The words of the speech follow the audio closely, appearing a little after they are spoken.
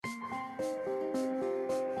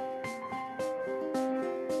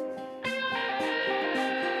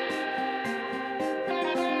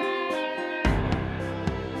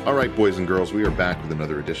All right, boys and girls, we are back with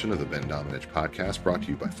another edition of the Ben Dominich Podcast, brought to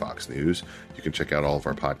you by Fox News. You can check out all of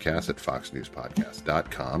our podcasts at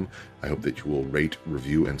foxnewspodcast.com. I hope that you will rate,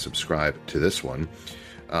 review, and subscribe to this one.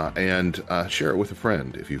 And share it with a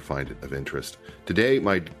friend if you find it of interest. Today,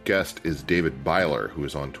 my guest is David Byler, who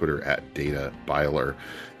is on Twitter at DataByler.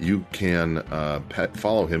 You can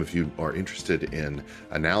follow him if you are interested in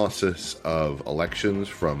analysis of elections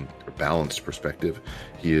from a balanced perspective.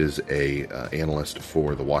 He is a analyst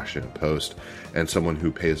for the Washington Post and someone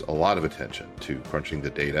who pays a lot of attention to crunching the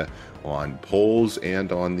data on polls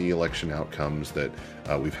and on the election outcomes that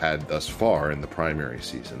we've had thus far in the primary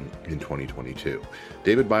season in 2022.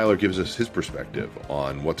 David Byler gives us his perspective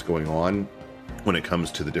on what's going on when it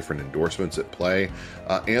comes to the different endorsements at play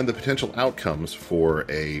and the potential outcomes for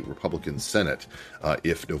a Republican Senate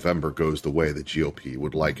if November goes the way the GOP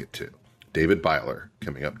would like it to. David Byler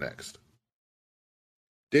coming up next.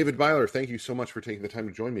 David Byler, thank you so much for taking the time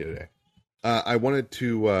to join me today. I wanted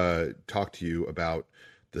to talk to you about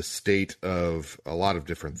the state of a lot of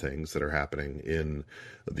different things that are happening in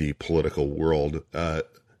the political world.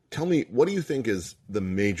 Tell me, what do you think is the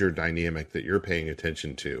major dynamic that you're paying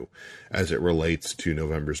attention to as it relates to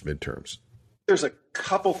November's midterms? There's a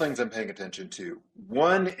couple things I'm paying attention to.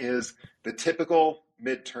 One is the typical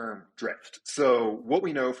midterm drift. So what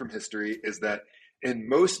we know from history is that in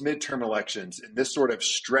most midterm elections, in this sort of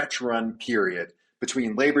stretch run period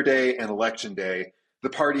between Labor Day and Election Day, the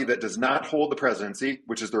party that does not hold the presidency,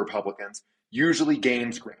 which is the Republicans, usually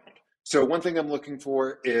gains ground. So one thing I'm looking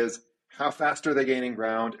for is how fast are they gaining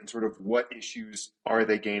ground and sort of what issues are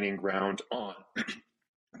they gaining ground on?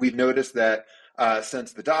 We've noticed that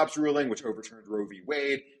since the Dobbs ruling, which overturned Roe v.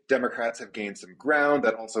 Wade, Democrats have gained some ground.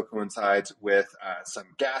 That also coincides with some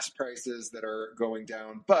gas prices that are going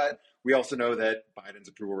down. But we also know that Biden's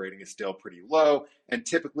approval rating is still pretty low. And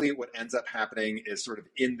typically what ends up happening is sort of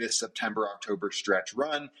in this September-October stretch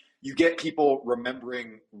run, you get people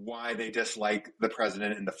remembering why they dislike the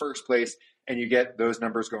president in the first place, and you get those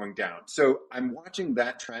numbers going down. So I'm watching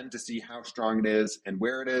that trend to see how strong it is and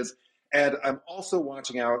where it is. And I'm also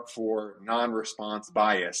watching out for non-response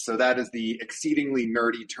bias. So that is the exceedingly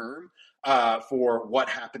nerdy term for what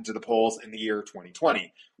happened to the polls in the year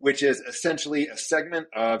 2020, which is essentially a segment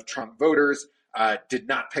of Trump voters did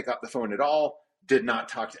not pick up the phone at all, did not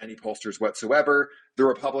talk to any pollsters whatsoever. The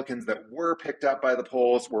Republicans that were picked up by the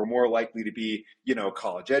polls were more likely to be,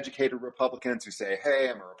 college-educated Republicans who say, hey,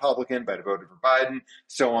 I'm a Republican, but I voted for Biden,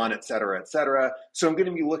 so on, et cetera, et cetera. So I'm going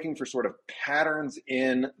to be looking for sort of patterns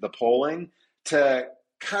in the polling to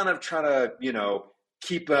kind of try to,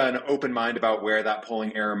 keep an open mind about where that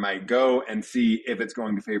polling error might go and see if it's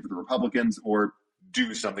going to favor the Republicans or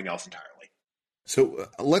do something else entirely. So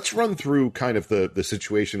let's run through kind of the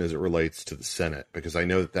situation as it relates to the Senate, because I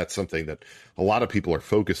know that that's something that a lot of people are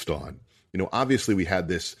focused on. Obviously we had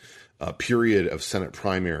this period of Senate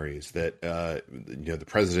primaries that,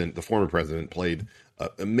 the former president played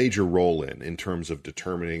a major role in terms of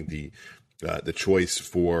determining the choice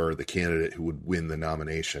for the candidate who would win the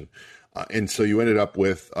nomination. And so you ended up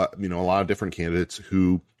with, a lot of different candidates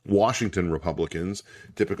who Washington Republicans,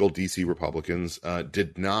 typical DC Republicans,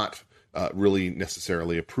 did not really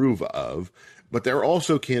necessarily approve of. But there are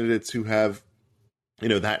also candidates who have,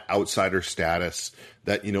 that outsider status,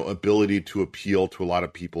 that, ability to appeal to a lot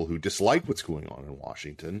of people who dislike what's going on in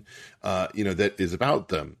Washington, that is about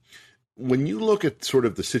them. When you look at sort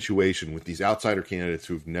of the situation with these outsider candidates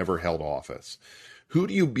who've never held office, who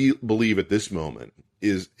do you believe at this moment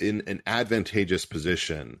is in an advantageous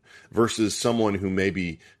position versus someone who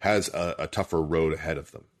maybe has a tougher road ahead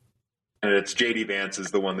of them? And it's J.D. Vance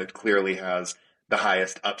is the one that clearly has the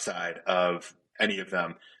highest upside of any of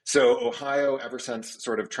them. So Ohio, ever since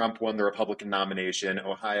sort of Trump won the Republican nomination,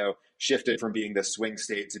 Ohio shifted from being this swing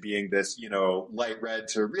state to being this, light red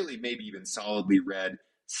to really maybe even solidly red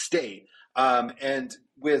state. And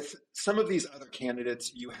with some of these other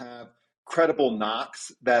candidates, you have credible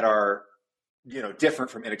knocks that are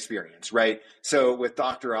different from inexperience, right? So with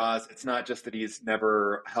Dr. Oz, it's not just that he's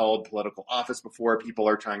never held political office before. People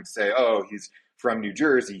are trying to say, oh, he's from New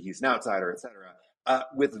Jersey, he's an outsider, et cetera.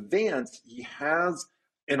 With Vance, he has,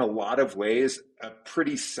 in a lot of ways, a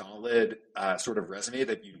pretty solid sort of resume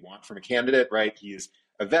that you'd want from a candidate, right? He's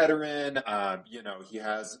a veteran, he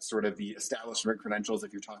has sort of the establishment credentials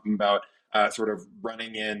if you're talking about sort of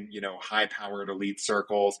running in, high-powered elite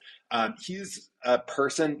circles. He's a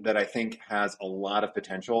person that I think has a lot of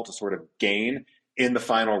potential to sort of gain in the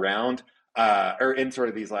final round or in sort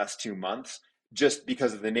of these last 2 months, just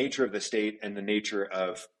because of the nature of the state and the nature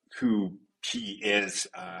of who he is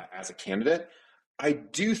as a candidate. I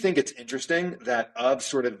do think it's interesting that of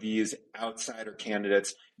sort of these outsider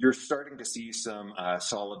candidates, you're starting to see some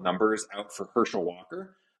solid numbers out for Herschel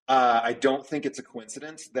Walker. I don't think it's a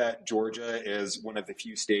coincidence that Georgia is one of the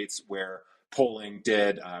few states where polling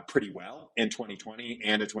did pretty well in 2020,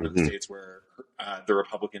 and it's one of the Hmm. states where the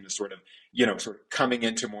Republican is sort of, sort of coming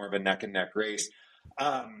into more of a neck and neck race.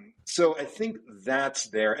 So I think that's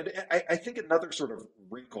there. And I think another sort of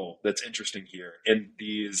wrinkle that's interesting here in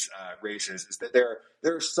these races is that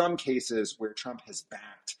there are some cases where Trump has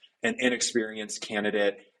backed an inexperienced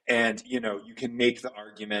candidate. And, you can make the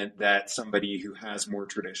argument that somebody who has more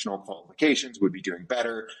traditional qualifications would be doing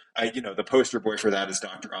better. The poster boy for that is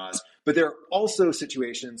Dr. Oz. But there are also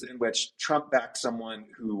situations in which Trump backed someone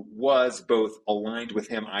who was both aligned with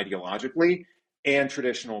him ideologically and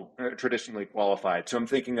traditionally qualified. So I'm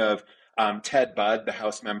thinking of Ted Budd, the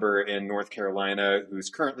House member in North Carolina, who's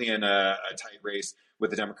currently in a tight race with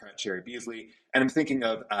the Democrat Sherry Beasley, and I'm thinking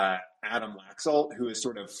of Adam Laxalt, who is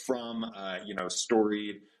sort of from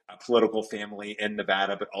storied political family in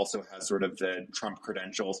Nevada, but also has sort of the Trump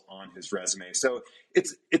credentials on his resume. So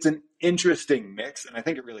it's an interesting mix, and I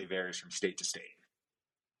think it really varies from state to state.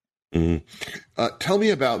 Mm-hmm. Tell me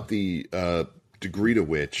about the degree to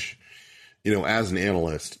which, as an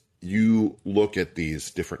analyst, you look at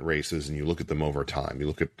these different races and you look at them over time. You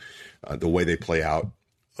look at the way they play out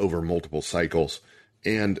over multiple cycles.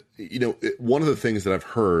 And, one of the things that I've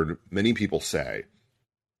heard many people say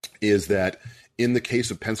is that in the case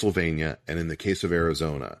of Pennsylvania and in the case of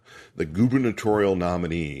Arizona, the gubernatorial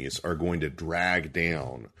nominees are going to drag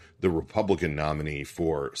down the Republican nominee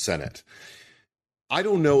for Senate. I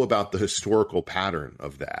don't know about the historical pattern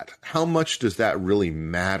of that. How much does that really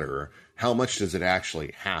matter? How much does it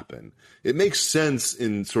actually happen? It makes sense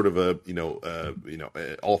in sort of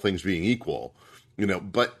all things being equal,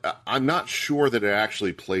 but I'm not sure that it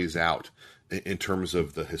actually plays out in terms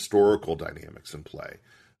of the historical dynamics in play.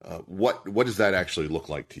 What does that actually look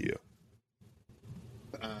like to you?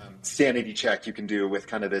 Sanity check you can do with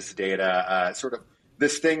kind of this data, sort of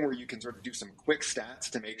this thing where you can sort of do some quick stats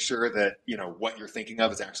to make sure that, what you're thinking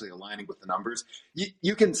of is actually aligning with the numbers.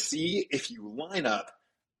 You can see if you line up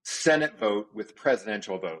Senate vote with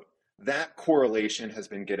presidential vote, that correlation has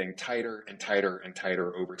been getting tighter and tighter and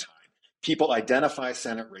tighter over time. People identify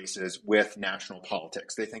Senate races with national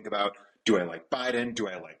politics. They think about, do I like Biden? Do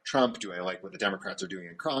I like Trump? Do I like what the Democrats are doing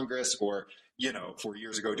in Congress? Or, 4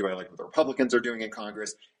 years ago, do I like what the Republicans are doing in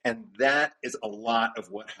Congress? And that is a lot of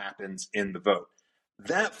what happens in the vote.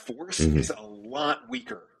 That force is a lot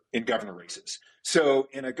weaker in governor races. So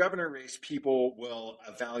in a governor race, people will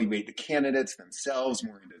evaluate the candidates themselves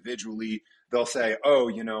more individually. They'll say, oh,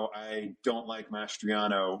 I don't like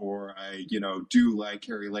Mastriano, or I, do like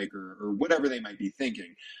Carrie Lake, or whatever they might be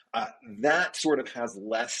thinking. That sort of has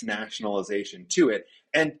less nationalization to it.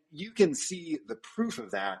 And you can see the proof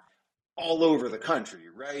of that all over the country,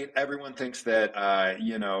 right? Everyone thinks that,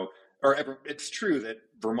 it's true that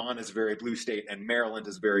Vermont is a very blue state and Maryland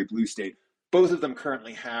is a very blue state. Both of them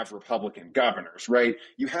currently have Republican governors, right?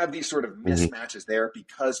 You have these sort of mismatches there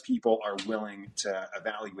because people are willing to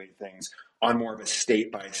evaluate things on more of a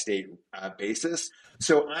state by state basis.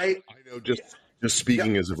 So I know just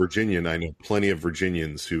speaking as a Virginian, I know plenty of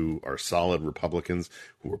Virginians who are solid Republicans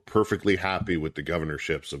who are perfectly happy with the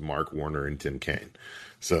governorships of Mark Warner and Tim Kaine.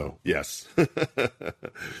 So, yes.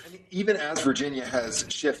 Even as Virginia has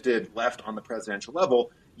shifted left on the presidential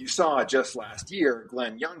level, you saw just last year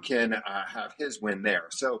Glenn Youngkin have his win there.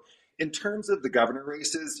 So in terms of the governor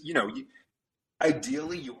races,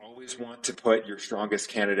 ideally you always want to put your strongest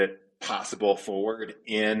candidate possible forward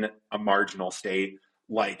in a marginal state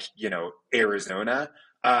like, Arizona.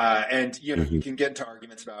 You can get into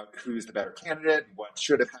arguments about who's the better candidate and what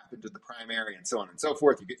should have happened to the primary and so on and so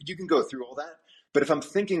forth. You can go through all that. But if I'm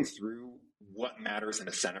thinking through what matters in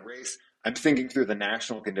a Senate race, I'm thinking through the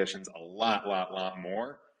national conditions a lot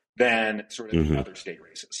more than sort of the other state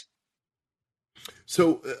races.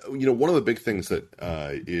 So, one of the big things that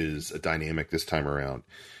is a dynamic this time around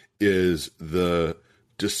is the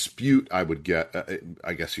dispute, I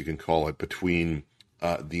guess you can call it, between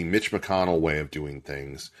the Mitch McConnell way of doing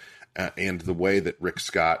things and the way that Rick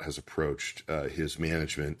Scott has approached his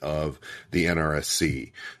management of the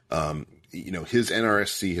NRSC. His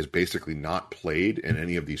NRSC has basically not played in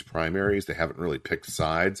any of these primaries. They haven't really picked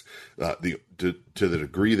sides. To the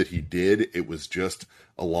degree that he did, it was just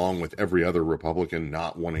along with every other Republican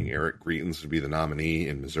not wanting Eric Greitens to be the nominee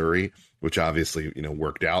in Missouri, which obviously,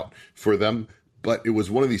 worked out for them. But it was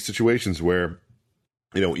one of these situations where,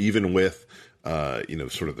 even with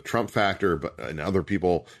sort of the Trump factor, and other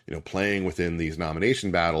people, playing within these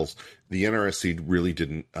nomination battles, the NRSC really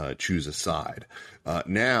didn't choose a side.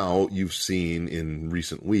 Now you've seen in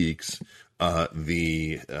recent weeks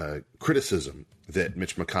the criticism that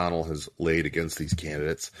Mitch McConnell has laid against these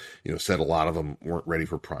candidates. Said a lot of them weren't ready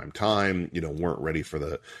for prime time, weren't ready for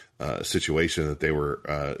the situation that they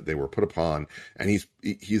were put upon, and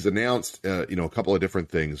he's announced a couple of different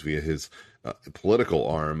things via his political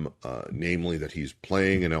arm, namely that he's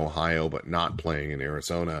playing in Ohio but not playing in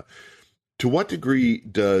Arizona. To what degree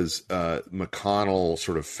does McConnell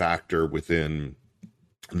sort of factor within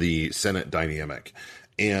the Senate dynamic?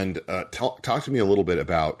 And talk to me a little bit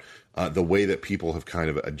about the way that people have kind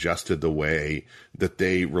of adjusted the way that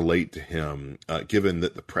they relate to him, given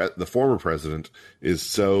that the former president is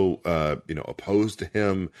so opposed to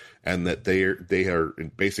him, and that they are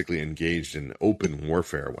basically engaged in open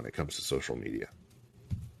warfare when it comes to social media.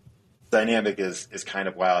 Dynamic is kind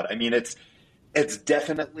of wild. I mean, it's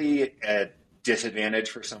definitely a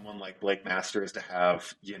disadvantage for someone like Blake Masters to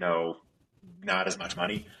have not as much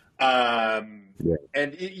money. Yeah.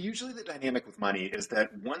 And usually the dynamic with money is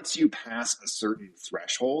that once you pass a certain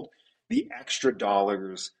threshold, the extra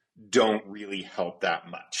dollars don't really help that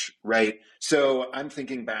much, right? So I'm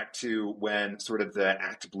thinking back to when sort of the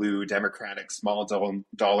Act Blue Democratic small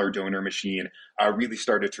dollar donor machine really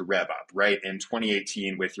started to rev up, right? In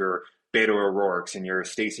 2018 with your Beto O'Rourke's and your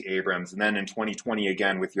Stacey Abrams, and then in 2020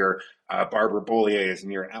 again with your Barbara Bollier's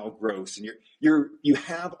and your Al Gross, and you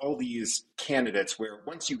have all these candidates where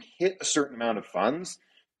once you hit a certain amount of funds,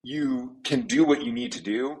 you can do what you need to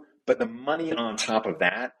do, but the money on top of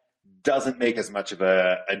that doesn't make as much of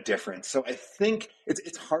a difference. So I think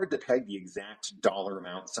it's hard to peg the exact dollar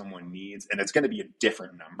amount someone needs, and it's going to be a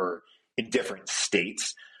different number in different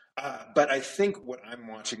states. But I think what I'm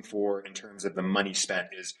watching for in terms of the money spent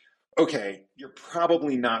is, okay, you're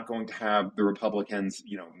probably not going to have the Republicans,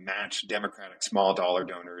 match Democratic small dollar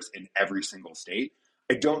donors in every single state.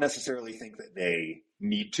 I don't necessarily think that they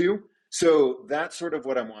need to. So that's sort of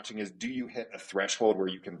what I'm watching is, do you hit a threshold where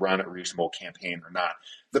you can run a reasonable campaign or not?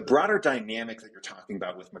 The broader dynamic that you're talking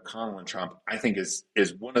about with McConnell and Trump, I think is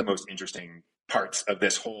one of the most interesting parts of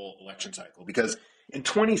this whole election cycle. Because in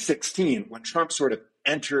 2016, when Trump sort of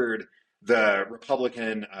entered the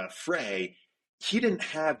Republican fray, he didn't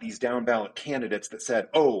have these down ballot candidates that said,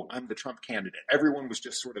 oh, I'm the Trump candidate. Everyone was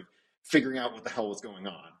just sort of figuring out what the hell was going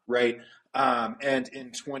on, right? And in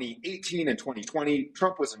 2018 and 2020,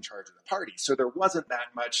 Trump was in charge of the party. So there wasn't that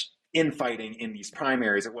much infighting in these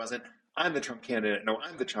primaries. It wasn't, I'm the Trump candidate. No,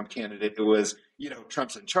 I'm the Trump candidate. It was,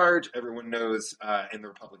 Trump's in charge. Everyone knows in the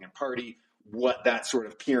Republican Party what that sort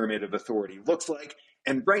of pyramid of authority looks like.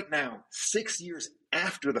 And right now, 6 years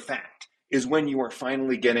after the fact, is when you are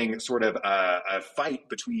finally getting sort of a fight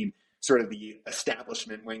between sort of the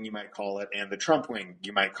establishment wing, you might call it, and the Trump wing,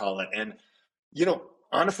 you might call it. And,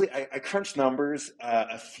 honestly, I crunched numbers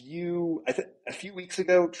a few weeks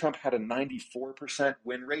ago. Trump had a 94%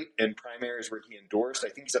 win rate in primaries where he endorsed. I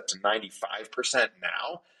think he's up to 95%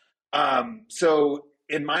 now. So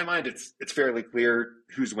in my mind, it's fairly clear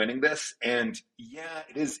who's winning this. And yeah,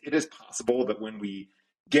 it is possible that when we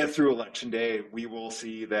get through Election Day, we will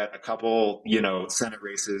see that a couple, Senate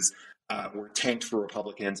races were tanked for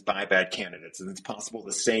Republicans by bad candidates. And it's possible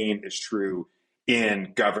the same is true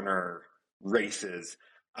in governor races.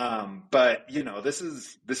 But, this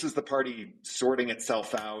is the party sorting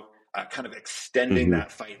itself out, kind of extending that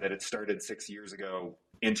fight that it started 6 years ago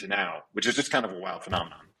into now, which is just kind of a wild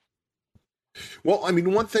phenomenon. Well, I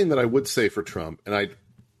mean, one thing that I would say for Trump, and I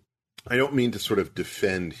don't mean to sort of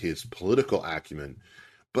defend his political acumen,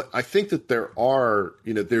 but I think that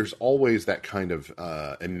there's always that kind of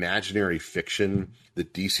imaginary fiction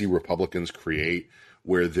that DC Republicans create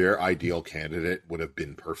where their ideal candidate would have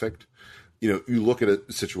been perfect. You look at a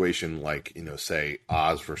situation like, say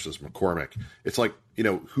Oz versus McCormick. It's like,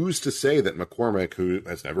 who's to say that McCormick, who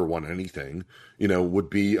has never won anything, would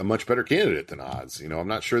be a much better candidate than Oz? I'm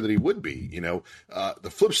not sure that he would be. The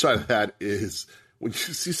flip side of that is when you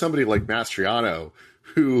see somebody like Mastriano,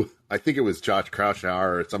 who I think it was Josh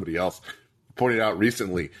Kraushaar or somebody else pointed out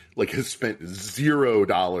recently, has spent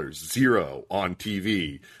 $0 on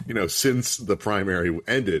TV, since the primary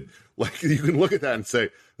ended. You can look at that and say,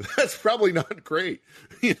 that's probably not great.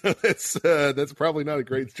 That's probably not a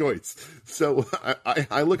great choice. So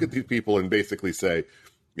I look at these people and basically say,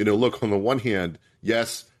 look, on the one hand,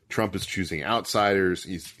 yes, Trump is choosing outsiders.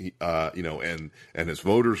 And his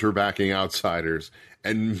voters are backing outsiders,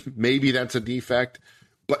 and maybe that's a defect,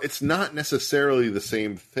 but it's not necessarily the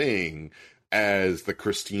same thing as the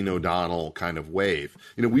Christine O'Donnell kind of wave.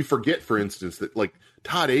 We forget, for instance, that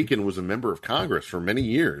Todd Aiken was a member of Congress for many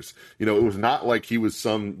years. You know, it was not like he was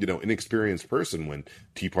some, you know, inexperienced person when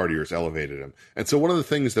Tea Partiers elevated him. And so one of the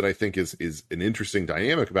things that I think is an interesting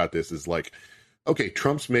dynamic about this is like, okay,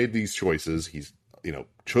 Trump's made these choices. He's, you know,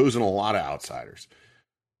 chosen a lot of outsiders.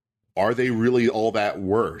 Are they really all that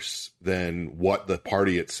worse than what the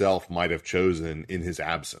party itself might have chosen in his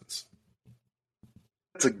absence?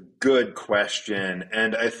 That's a good question.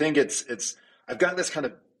 And I think I've got this kind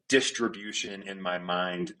of distribution in my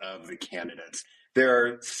mind of the candidates. There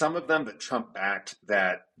are some of them that Trump backed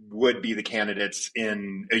that would be the candidates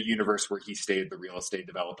in a universe where he stayed the real estate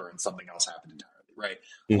developer and something else happened entirely, right?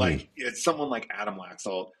 Mm-hmm. Like it's someone like Adam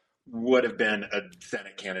Laxalt would have been a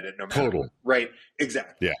Senate candidate no matter what, right?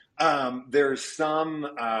 Exactly. Yeah. There's some,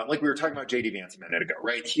 like we were talking about J.D. Vance a minute ago,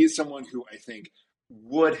 right? He's someone who I think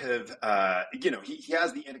would have, he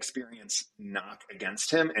has the inexperience knock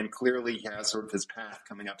against him, and clearly he has sort of his path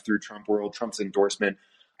coming up through Trump world. Trump's endorsement,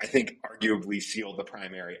 I think, arguably sealed the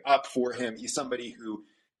primary up for him. He's somebody who,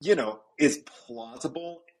 you know, is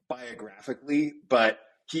plausible biographically, but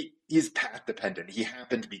he's path dependent. He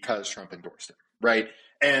happened because Trump endorsed him, right?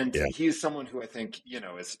 And he's someone who I think, you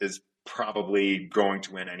know, is probably going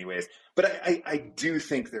to win anyways. But I do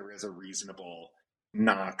think there is a reasonable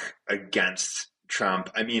knock against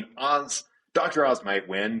Trump. I mean, Dr. Oz might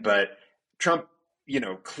win, but Trump, you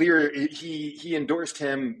know, he endorsed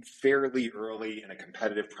him fairly early in a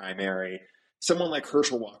competitive primary. Someone like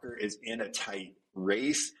Herschel Walker is in a tight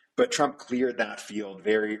race, but Trump cleared that field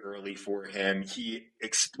very early for him. He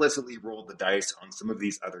explicitly rolled the dice on some of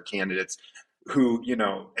these other candidates who, you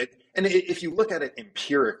know, and if you look at it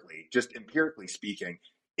empirically, just empirically speaking,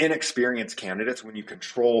 inexperienced candidates, when you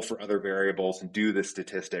control for other variables and do the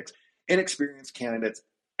statistics, inexperienced candidates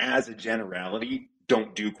as a generality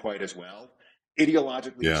don't do quite as well.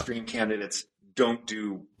 Ideologically extreme candidates don't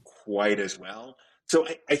do quite as well. So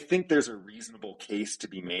I think there's a reasonable case to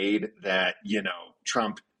be made that, you know,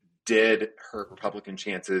 Trump did hurt Republican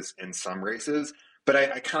chances in some races, but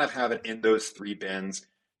I kind of have it in those three bins.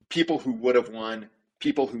 People who would have won,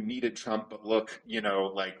 people who needed Trump but look, you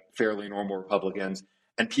know, like fairly normal Republicans,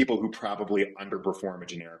 and people who probably underperform a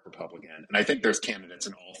generic Republican. And I think there's candidates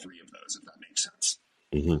in all three of those, if that makes sense.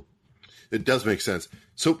 Mm-hmm. It does make sense.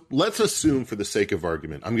 So let's assume, for the sake of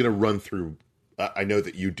argument, I'm going to run through. I know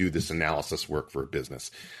that you do this analysis work for a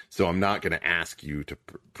business, so I'm not going to ask you to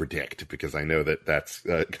predict, because I know that that's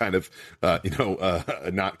kind of,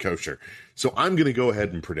 not kosher. So I'm going to go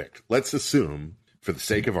ahead and predict. Let's assume, for the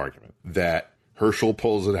sake of argument, that Herschel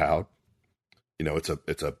pulls it out. You know, it's a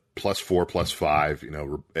 +4, +5, you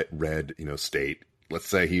know, red, you know, state. Let's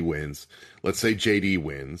say he wins. Let's say JD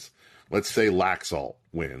wins. Let's say Laxalt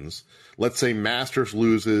wins. Let's say Masters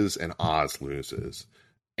loses and Oz loses.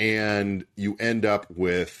 And you end up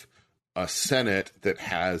with a Senate that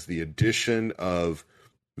has the addition of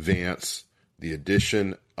Vance, the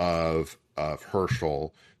addition of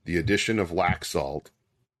Herschel, the addition of Laxalt.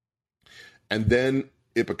 And then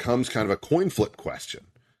it becomes kind of a coin flip question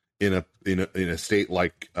in a state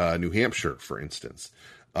like New Hampshire, for instance.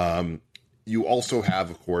 You also have,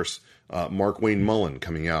 of course, Mark Wayne Mullen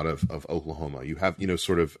coming out of Oklahoma. You have, you know,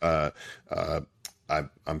 sort of,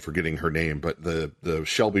 I'm forgetting her name, but the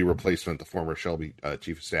Shelby replacement, the former Shelby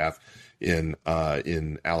chief of staff in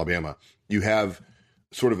Alabama. You have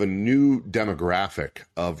sort of a new demographic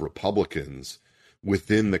of Republicans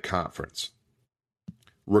within the conference,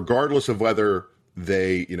 regardless of whether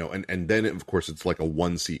they, you know, and then of course it's like a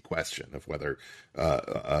 1-seat question of whether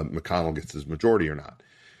McConnell gets his majority or not.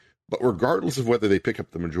 But regardless of whether they pick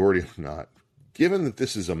up the majority or not, given that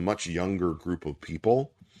this is a much younger group of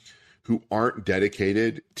people who aren't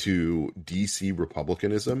dedicated to DC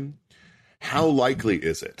Republicanism, how likely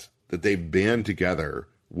is it that they band together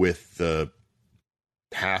with the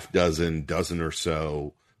dozen or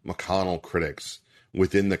so McConnell critics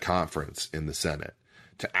within the conference in the Senate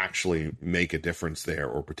to actually make a difference there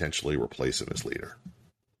or potentially replace him as leader?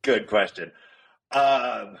 Good question.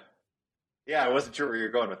 Yeah, I wasn't sure where you're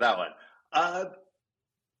going with that one. A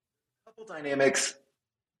couple dynamics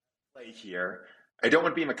play here. I don't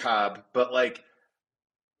want to be macabre, but like,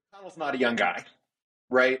 McConnell's not a young guy,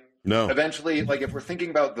 right? No. Eventually, like if we're thinking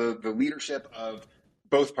about the leadership of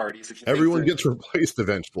both parties, everyone gets replaced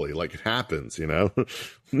eventually, like it happens, you know?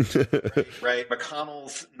 right.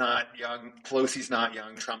 McConnell's not young. Pelosi's not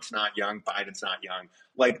young. Trump's not young. Biden's not young.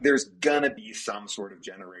 Like there's going to be some sort of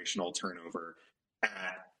generational turnover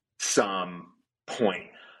at some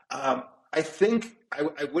point. I think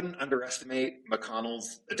I wouldn't underestimate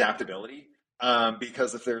McConnell's adaptability,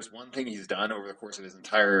 because if there's one thing he's done over the course of his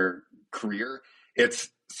entire career, it's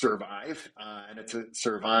survive, and it's a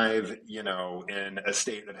survive, in a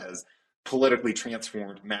state that has politically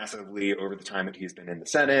transformed massively over the time that he's been in the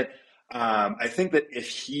Senate. I think that if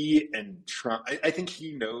he and Trump, I think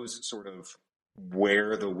he knows sort of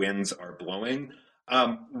where the winds are blowing.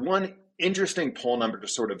 One interesting poll number to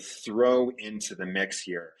sort of throw into the mix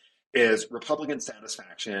here is Republican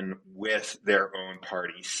satisfaction with their own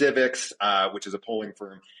party. Civics, which is a polling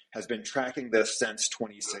firm, has been tracking this since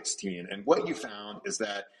 2016. And what you found is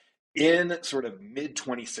that in sort of mid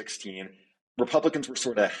 2016, Republicans were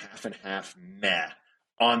sort of half and half meh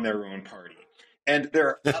on their own party. And there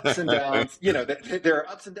are ups and downs, there are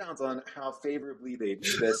ups and downs on how favorably they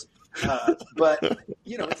view this. But,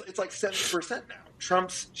 it's like 70% now.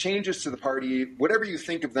 Trump's changes to the party, whatever you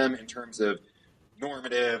think of them in terms of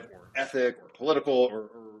normative or ethic or political or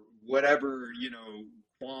whatever,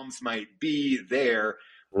 qualms might be there,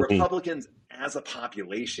 Republicans as a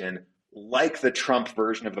population like the Trump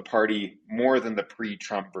version of the party more than the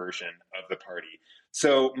pre-Trump version of the party.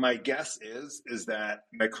 So my guess is that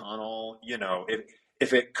McConnell,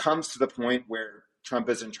 if it comes to the point where Trump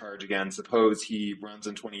is in charge again, suppose he runs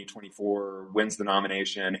in 2024, wins the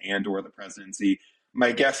nomination and or the presidency,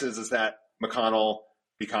 my guess is that McConnell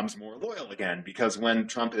becomes more loyal again, because when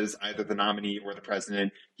Trump is either the nominee or the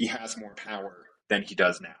president, he has more power than he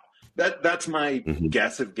does now. That's my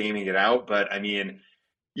guess of gaming it out. But I mean,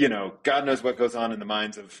 God knows what goes on in the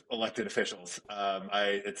minds of elected officials.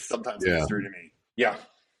 It's sometimes a mystery to me. Yeah.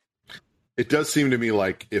 It does seem to me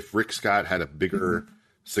like if Rick Scott had a bigger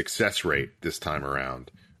success rate this time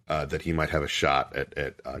around, that he might have a shot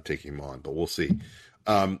at taking him on, but we'll see.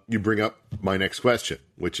 You bring up my next question,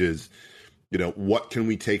 which is, what can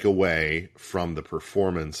we take away from the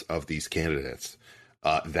performance of these candidates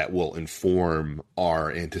that will inform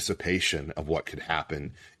our anticipation of what could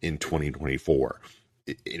happen in 2024?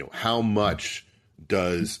 How much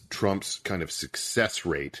does Trump's kind of success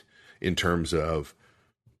rate in terms of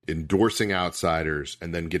endorsing outsiders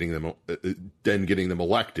and then getting them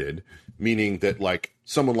elected, meaning that like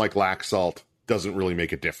someone like Laxalt doesn't really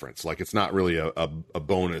make a difference. Like it's not really a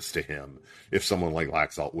bonus to him if someone like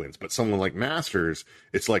Laxalt wins, but someone like Masters,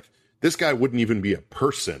 it's like this guy wouldn't even be a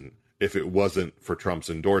person if it wasn't for Trump's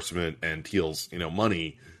endorsement and Thiel's,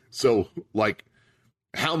 money. So like,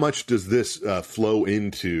 how much does this flow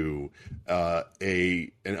into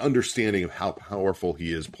an understanding of how powerful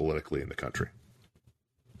he is politically in the country?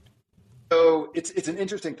 So it's an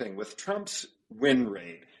interesting thing with Trump's win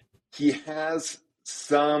rate. He has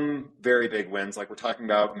some very big wins, like we're talking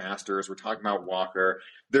about Masters, we're talking about Walker.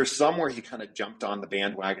 There's some where he kind of jumped on the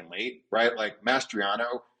bandwagon late, right? Like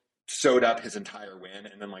Mastriano sewed up his entire win,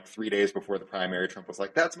 and then like 3 days before the primary, Trump was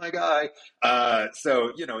like, "That's my guy."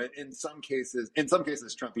 So in some cases,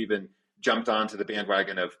 Trump even jumped onto the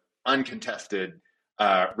bandwagon of uncontested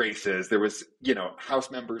races. There was,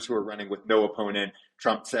 House members who are running with no opponent.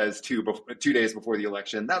 Trump says 2 days before the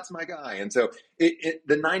election, "That's my guy." And so the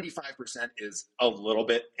 95% is a little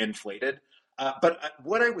bit inflated. But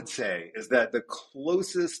what I would say is that the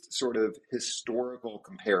closest sort of historical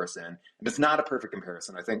comparison, and it's not a perfect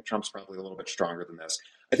comparison, I think Trump's probably a little bit stronger than this.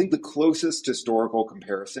 I think the closest historical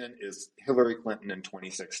comparison is Hillary Clinton in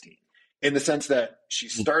 2016, in the sense that she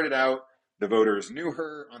started out, the voters knew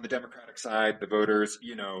her on the Democratic side. The voters,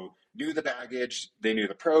 knew the baggage. They knew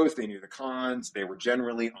the pros. They knew the cons. They were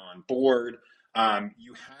generally on board.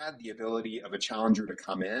 You had the ability of a challenger to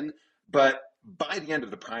come in, but by the end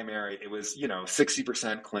of the primary, it was,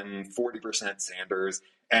 60% Clinton, 40% Sanders.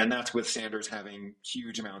 And that's with Sanders having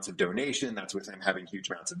huge amounts of donation. That's with him having huge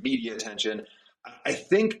amounts of media attention. I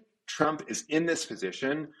think Trump is in this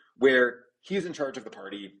position where he's in charge of the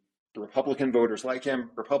party. The Republican voters like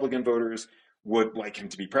him. Republican voters would like him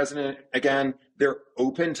to be president again. They're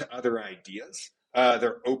open to other ideas.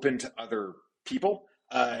 They're open to other people.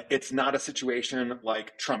 It's not a situation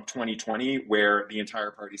like Trump 2020 where the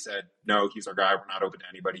entire party said, "No, he's our guy. We're not open to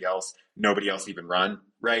anybody else. Nobody else even run,"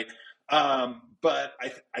 right? But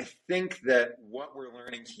I think that what we're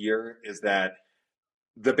learning here is that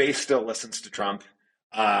the base still listens to Trump.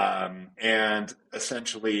 And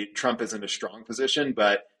essentially Trump is in a strong position,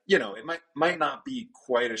 but it might not be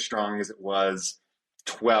quite as strong as it was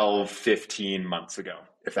 12, 15 months ago,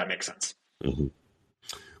 if that makes sense. Mm-hmm.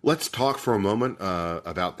 Let's talk for a moment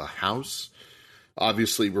about the House.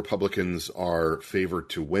 Obviously, Republicans are favored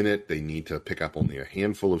to win it. They need to pick up only a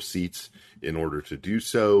handful of seats in order to do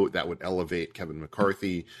so. That would elevate Kevin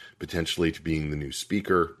McCarthy potentially to being the new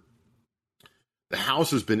speaker. The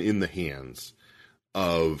House has been in the hands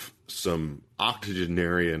of some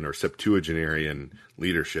octogenarian or septuagenarian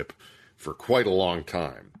leadership for quite a long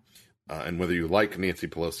time. and whether you like Nancy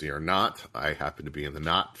Pelosi or not, I happen to be in the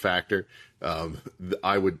not factor.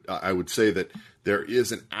 I would say that there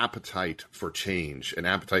is an appetite for change, an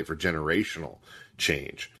appetite for generational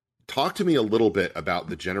change. Talk to me a little bit about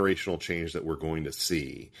the generational change that we're going to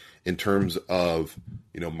see in terms of,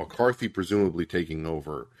 McCarthy presumably taking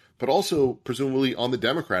over, but also presumably on the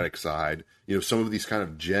Democratic side, some of these kind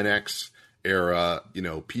of Gen X era,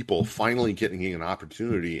 people finally getting an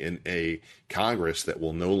opportunity in a Congress that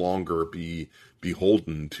will no longer be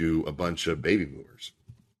beholden to a bunch of baby boomers.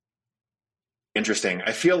 Interesting.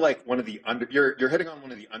 I feel like you're hitting on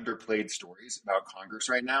one of the underplayed stories about Congress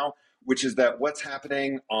right now, which is that what's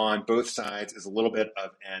happening on both sides is a little bit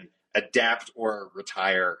of an adapt or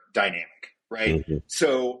retire dynamic, right? Mm-hmm.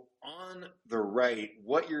 So on the right,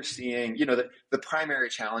 what you're seeing, the primary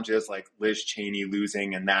challenges like Liz Cheney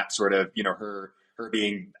losing and that sort of, her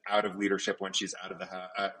being out of leadership when she's out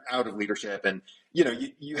of leadership, and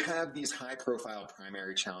you have these high profile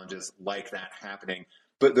primary challenges like that happening.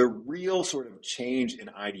 But the real sort of change in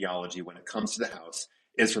ideology when it comes to the House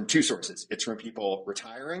is from two sources. It's from people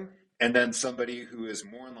retiring, and then somebody who is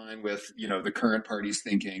more in line with, the current party's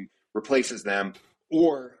thinking replaces them,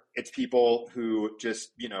 or it's people who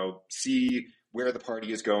just, see where the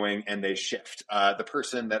party is going and they shift. The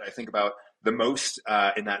person that I think about the most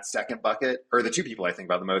in that second bucket, or the two people I think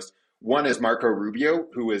about the most, one is Marco Rubio,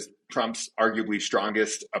 who is Trump's arguably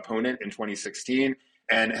strongest opponent in 2016.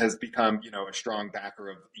 And has become, a strong backer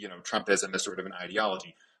of, Trumpism as sort of an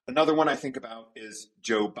ideology. Another one I think about is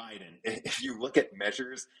Joe Biden. If you look at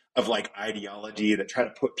measures of like ideology that try to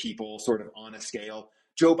put people sort of on a scale,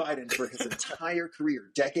 Joe Biden for his entire career,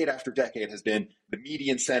 decade after decade, has been the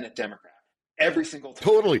median Senate Democrat. Every single time.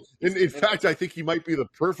 Totally. In fact, I think he might be the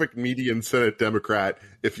perfect median Senate Democrat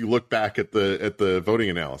if you look back at the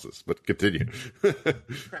voting analysis. But continue.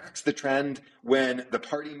 Tracks the trend. When the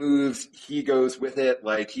party moves, he goes with it.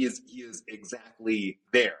 Like he is exactly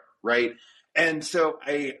there, right? And so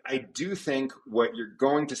I do think what you're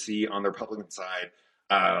going to see on the Republican side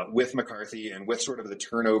with McCarthy and with sort of the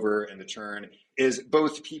turnover and the churn is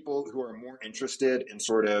both people who are more interested in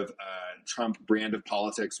sort of Trump brand of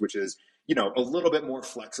politics, which is a little bit more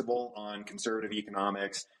flexible on conservative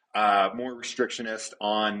economics, more restrictionist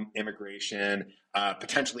on immigration,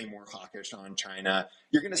 potentially more hawkish on China.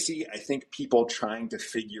 You're going to see, I think, people trying to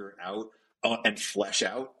figure out and flesh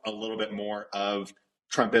out a little bit more of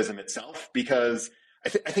Trumpism itself, because I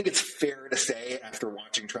think it's fair to say, after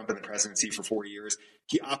watching Trump in the presidency for 4 years,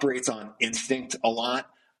 he operates on instinct a lot.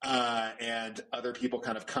 And other people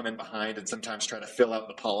kind of come in behind and sometimes try to fill out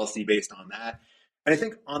the policy based on that. And I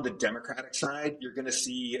think on the Democratic side, you're going to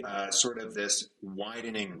see sort of this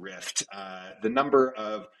widening rift. The number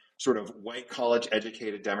of sort of white college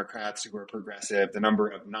educated Democrats who are progressive, the number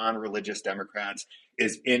of non-religious Democrats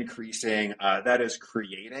is increasing. That is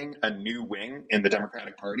creating a new wing in the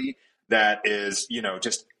Democratic Party that is,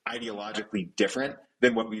 just ideologically different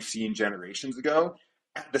than what we've seen generations ago.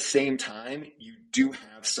 At the same time, you do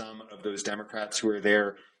have some of those Democrats who are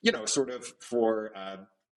there, sort of for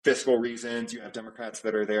fiscal reasons. You have Democrats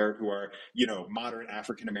that are there who are, moderate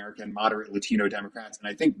African-American, moderate Latino Democrats. And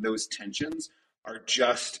I think those tensions are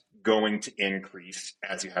just going to increase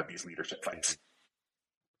as you have these leadership fights.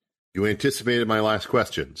 You anticipated my last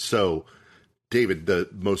question. So, David, the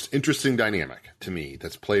most interesting dynamic to me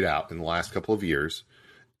that's played out in the last couple of years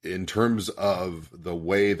in terms of the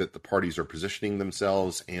way that the parties are positioning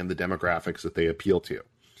themselves and the demographics that they appeal to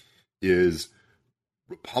is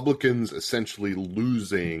Republicans essentially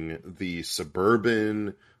losing the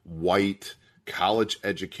suburban, white,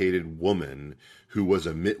 college-educated woman who was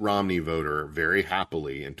a Mitt Romney voter very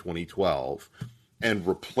happily in 2012 and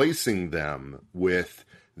replacing them with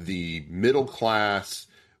the middle-class,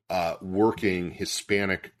 working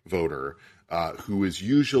Hispanic voter who is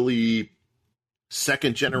usually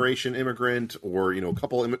second-generation immigrant or,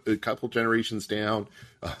 a couple generations down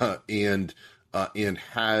and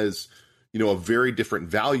has a very different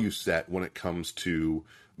value set when it comes to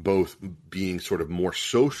both being sort of more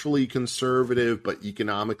socially conservative, but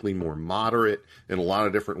economically more moderate in a lot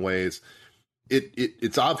of different ways.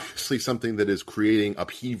 It's obviously something that is creating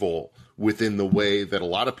upheaval within the way that a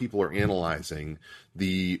lot of people are analyzing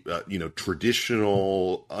the,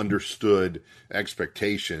 traditional understood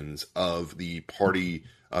expectations of the party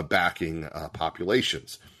backing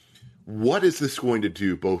populations. What is this going to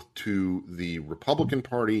do both to the Republican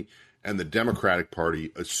Party and the Democratic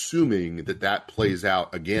Party, assuming that plays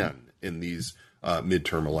out again in these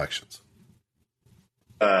midterm elections?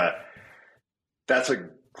 That's a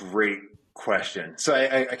great question. So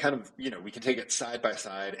I kind of, we can take it side by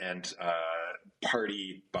side and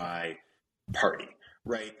party by party,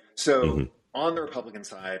 right? So on the Republican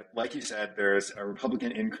side, like you said, there's a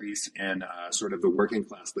Republican increase in sort of the working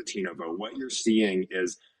class Latino vote. What you're seeing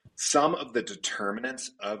is some of the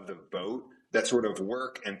determinants of the vote that sort of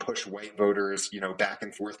work and push white voters, back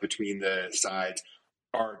and forth between the sides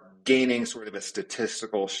are gaining sort of a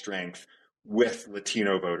statistical strength with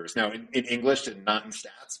Latino voters. Now, in English and not in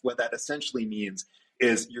stats, what that essentially means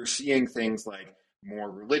is you're seeing things like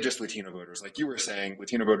more religious Latino voters, like you were saying,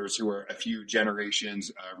 Latino voters who are a few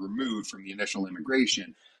generations removed from the initial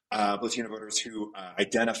immigration, Latino voters who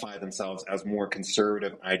identify themselves as more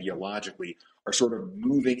conservative ideologically are sort of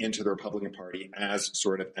moving into the Republican Party as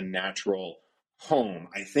sort of a natural home.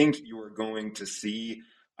 I think you are going to see,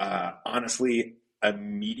 honestly, a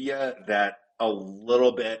media that a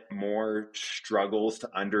little bit more struggles to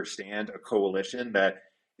understand a coalition that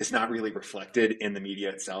is not really reflected in the media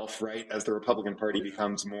itself, right? As the Republican Party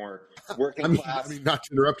becomes more working class. I mean, not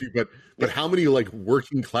to interrupt you, but how many like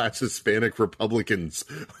working class Hispanic Republicans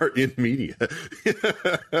are in media?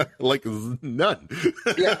 Like none.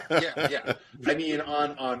 Yeah. I mean,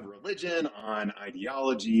 on religion, on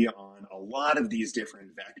ideology, on a lot of these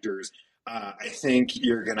different vectors, I think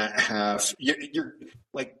you're gonna have you're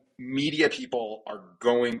like media people are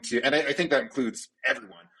going to, and I think that includes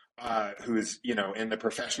everyone. Who's in the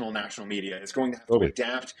professional national media is going to have to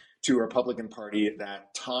adapt to a Republican Party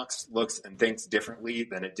that talks, looks, and thinks differently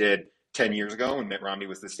than it did 10 years ago when Mitt Romney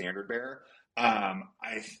was the standard bearer.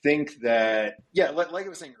 I think that, like I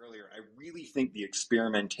was saying earlier, I really think the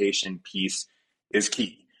experimentation piece is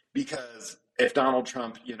key, because if Donald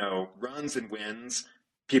Trump, runs and wins,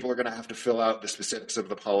 people are going to have to fill out the specifics of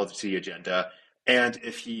the policy agenda. And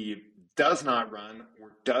if he does not run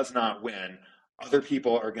or does not win, other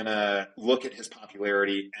people are going to look at his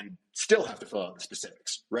popularity and still have to fill out the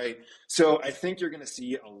specifics, right? So I think you're going to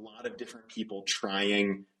see a lot of different people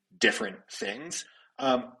trying different things.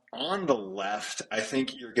 On the left, I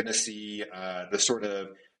think you're going to see the sort of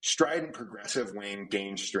strident progressive wing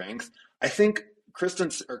gain strength. I think Kristen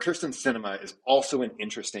Sinema is also an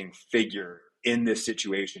interesting figure in this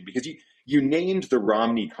situation, because you named the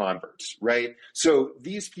Romney converts, right? So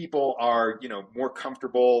these people are, more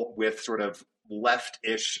comfortable with sort of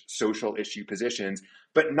left-ish social issue positions,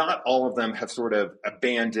 but not all of them have sort of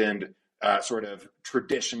abandoned sort of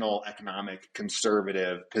traditional economic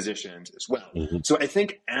conservative positions as well. So I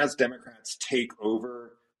think as Democrats take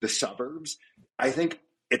over the suburbs, I think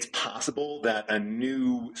it's possible that a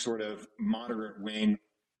new sort of moderate wing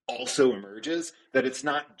also emerges, that it's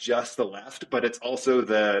not just the left, but it's also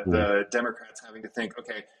the Democrats having to think,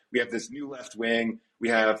 okay, we have this new left wing, we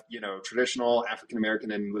have, traditional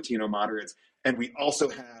African-American and Latino moderates, and we also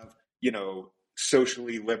have,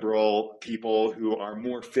 socially liberal people who are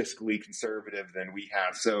more fiscally conservative than we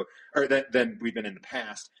have, than we've been in the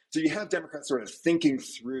past. So you have Democrats sort of thinking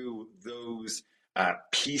through those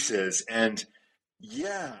pieces, and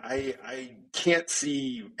I can't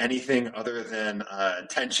see anything other than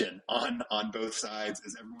tension on both sides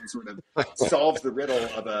as everyone sort of solves the riddle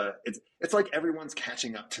of it's like everyone's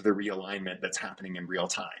catching up to the realignment that's happening in real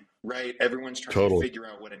time, right? Everyone's trying to figure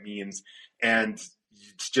out what it means, and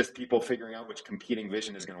it's just people figuring out which competing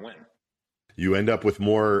vision is going to win. You end up with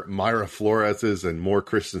more Myra Flores's and more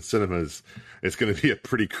Kristen Sinema's. It's going to be a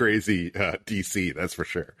pretty crazy DC, that's for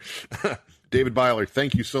sure. David Byler,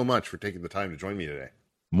 thank you so much for taking the time to join me today.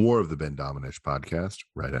 More of the Ben Domenech podcast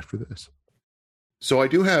right after this. So I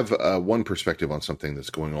do have one perspective on something that's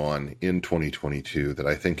going on in 2022 that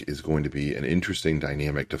I think is going to be an interesting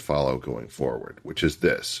dynamic to follow going forward, which is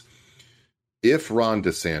this. If Ron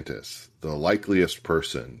DeSantis, the likeliest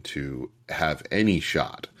person to have any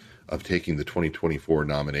shot of taking the 2024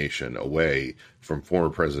 nomination away from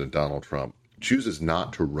former President Donald Trump, chooses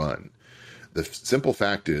not to run, the simple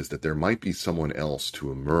fact is that there might be someone else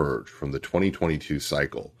to emerge from the 2022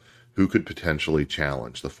 cycle who could potentially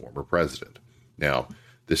challenge the former president. Now,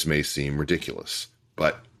 this may seem ridiculous,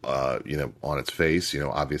 but, on its face,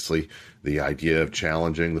 obviously the idea of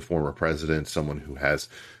challenging the former president, someone who has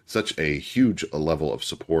such a huge level of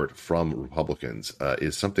support from Republicans,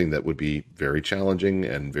 is something that would be very challenging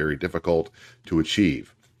and very difficult to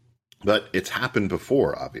achieve. But it's happened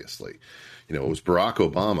before, obviously. It was Barack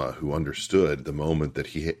Obama who understood the moment that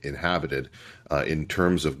he inhabited in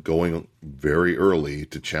terms of going very early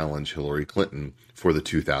to challenge Hillary Clinton for the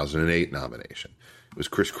 2008 nomination. It was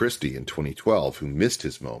Chris Christie in 2012 who missed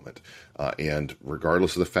his moment. And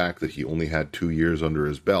regardless of the fact that he only had 2 years under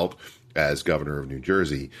his belt as governor of New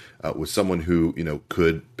Jersey, was someone who,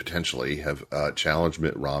 could potentially have challenged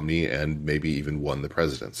Mitt Romney and maybe even won the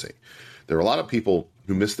presidency. There are a lot of people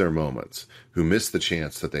who miss their moments, who miss the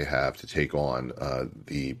chance that they have to take on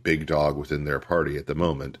the big dog within their party at the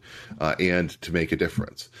moment and to make a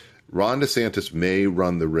difference. Ron DeSantis may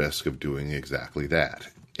run the risk of doing exactly that.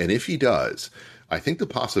 And if he does, I think the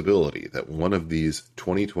possibility that one of these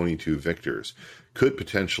 2022 victors could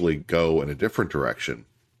potentially go in a different direction,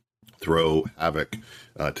 throw havoc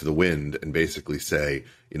to the wind and basically say,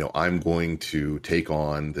 I'm going to take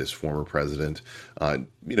on this former president,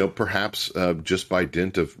 perhaps just by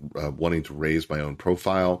dint of wanting to raise my own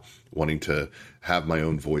profile, wanting to have my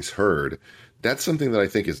own voice heard. That's something that I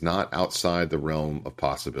think is not outside the realm of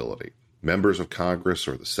possibility. Members of Congress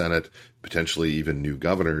or the Senate, potentially even new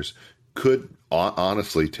governors, could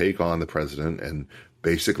honestly take on the president and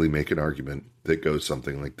basically make an argument that goes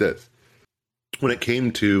something like this. When it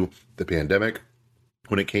came to the pandemic,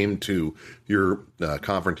 when it came to your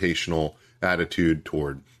confrontational attitude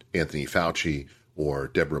toward Anthony Fauci or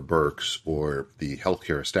Deborah Birx or the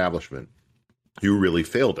healthcare establishment, you really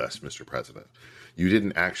failed us, Mr. President. You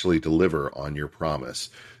didn't actually deliver on your promise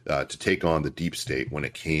to take on the deep state when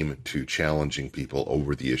it came to challenging people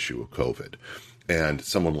over the issue of COVID. And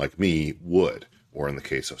someone like me would, or in the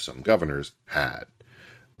case of some governors, had.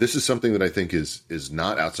 This is something that I think is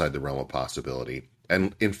not outside the realm of possibility,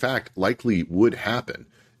 and in fact likely would happen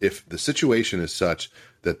if the situation is such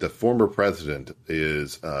that the former president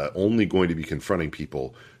is only going to be confronting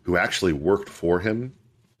people who actually worked for him,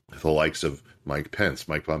 the likes of Mike Pence,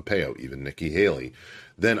 Mike Pompeo, even Nikki Haley.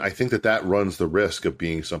 Then I think that runs the risk of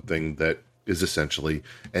being something that is essentially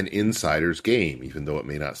an insider's game, even though it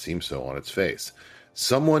may not seem so on its face.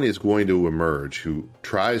 Someone is going to emerge who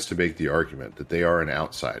tries to make the argument that they are an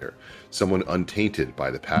outsider, someone untainted by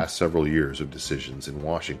the past several years of decisions in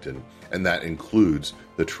Washington, and that includes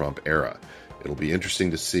the Trump era. It'll be interesting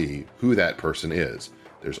to see who that person is.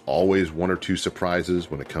 There's always one or two surprises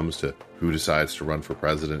when it comes to who decides to run for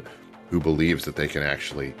president, who believes that they can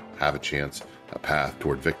actually have a chance, a path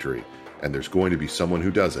toward victory. And there's going to be someone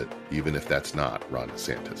who does it, even if that's not Ron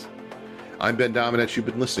DeSantis. I'm Ben Domenech. You've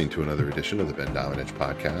been listening to another edition of the Ben Domenech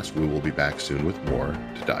Podcast. We will be back soon with more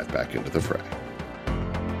to dive back into the fray.